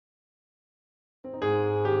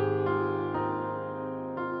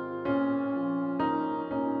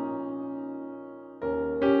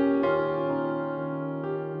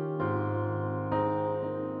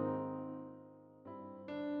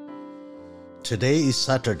Today is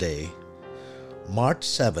Saturday, March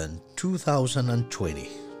 7, 2020.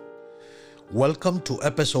 Welcome to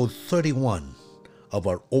episode 31 of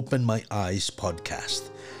our Open My Eyes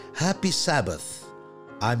podcast. Happy Sabbath.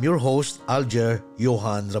 I'm your host, Alger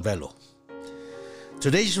Johan Ravello.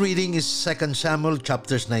 Today's reading is 2 Samuel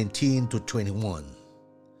chapters 19 to 21.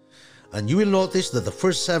 And you will notice that the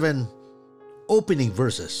first 7 opening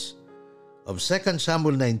verses of 2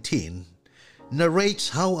 Samuel 19 narrates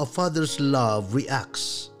how a father's love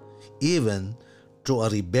reacts even to a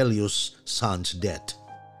rebellious son's death.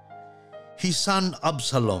 His son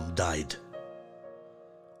Absalom died.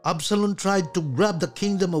 Absalom tried to grab the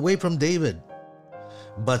kingdom away from David,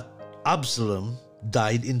 but Absalom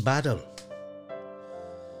died in battle.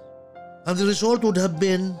 And the result would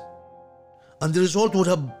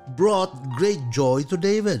have brought great joy to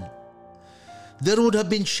David. There would have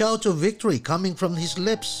been shouts of victory coming from his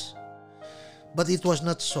lips. But it was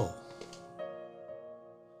not so.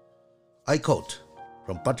 I quote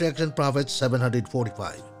from Patriarchs and Prophets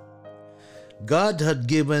 745. God had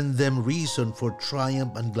given them reason for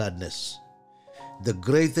triumph and gladness. The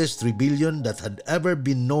greatest rebellion that had ever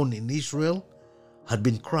been known in Israel had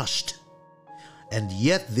been crushed. And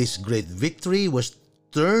yet this great victory was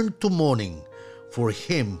turned to mourning for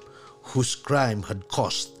him whose crime had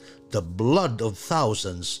cost the blood of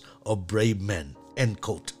thousands of brave men. End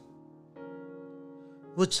quote.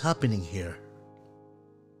 What's happening here?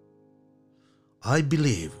 I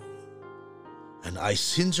believe, and I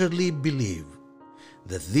sincerely believe,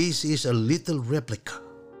 that this is a little replica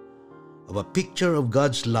of a picture of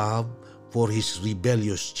God's love for His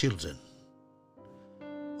rebellious children.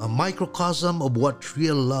 A microcosm of what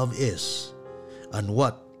real love is and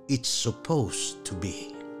what it's supposed to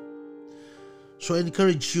be. So I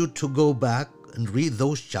encourage you to go back and read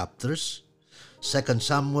those chapters, 2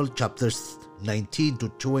 Samuel chapters 19 to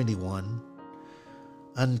 21,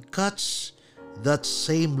 and catch that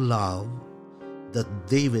same love that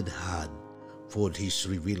David had for his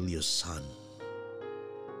rebellious son.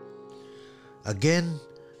 Again,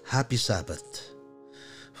 happy Sabbath.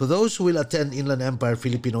 For those who will attend Inland Empire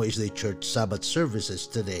Filipino Israelite Church Sabbath services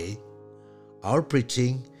today, our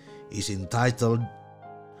preaching is entitled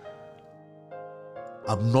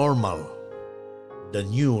Abnormal, the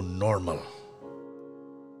New Normal.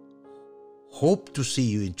 Hope to see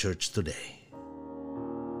you in church today.